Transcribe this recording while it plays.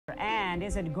And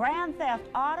is it Grand Theft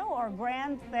Auto or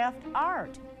Grand Theft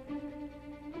Art?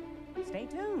 Stay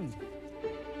tuned.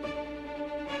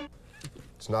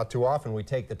 It's not too often we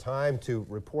take the time to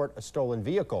report a stolen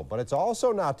vehicle, but it's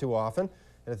also not too often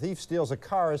that a thief steals a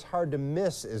car as hard to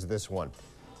miss as this one.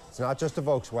 It's not just a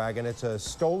Volkswagen, it's a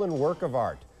stolen work of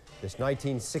art. This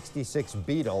 1966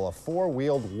 Beetle, a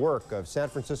four-wheeled work of San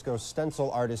Francisco stencil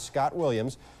artist Scott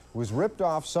Williams, was ripped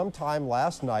off sometime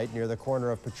last night near the corner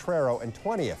of Potrero and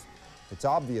 20th. It's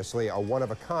obviously a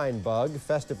one-of-a-kind bug,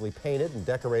 festively painted and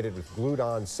decorated with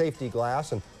glued-on safety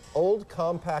glass and old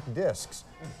compact discs.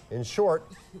 In short,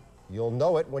 you'll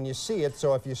know it when you see it,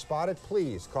 so if you spot it,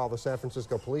 please call the San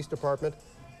Francisco Police Department.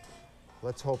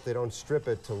 Let's hope they don't strip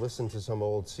it to listen to some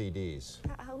old CDs.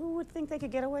 Who would think they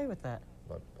could get away with that?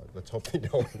 But let's hope they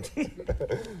don't.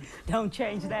 Don't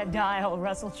change that dial.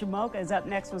 Russell Chamoka is up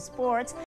next with sports.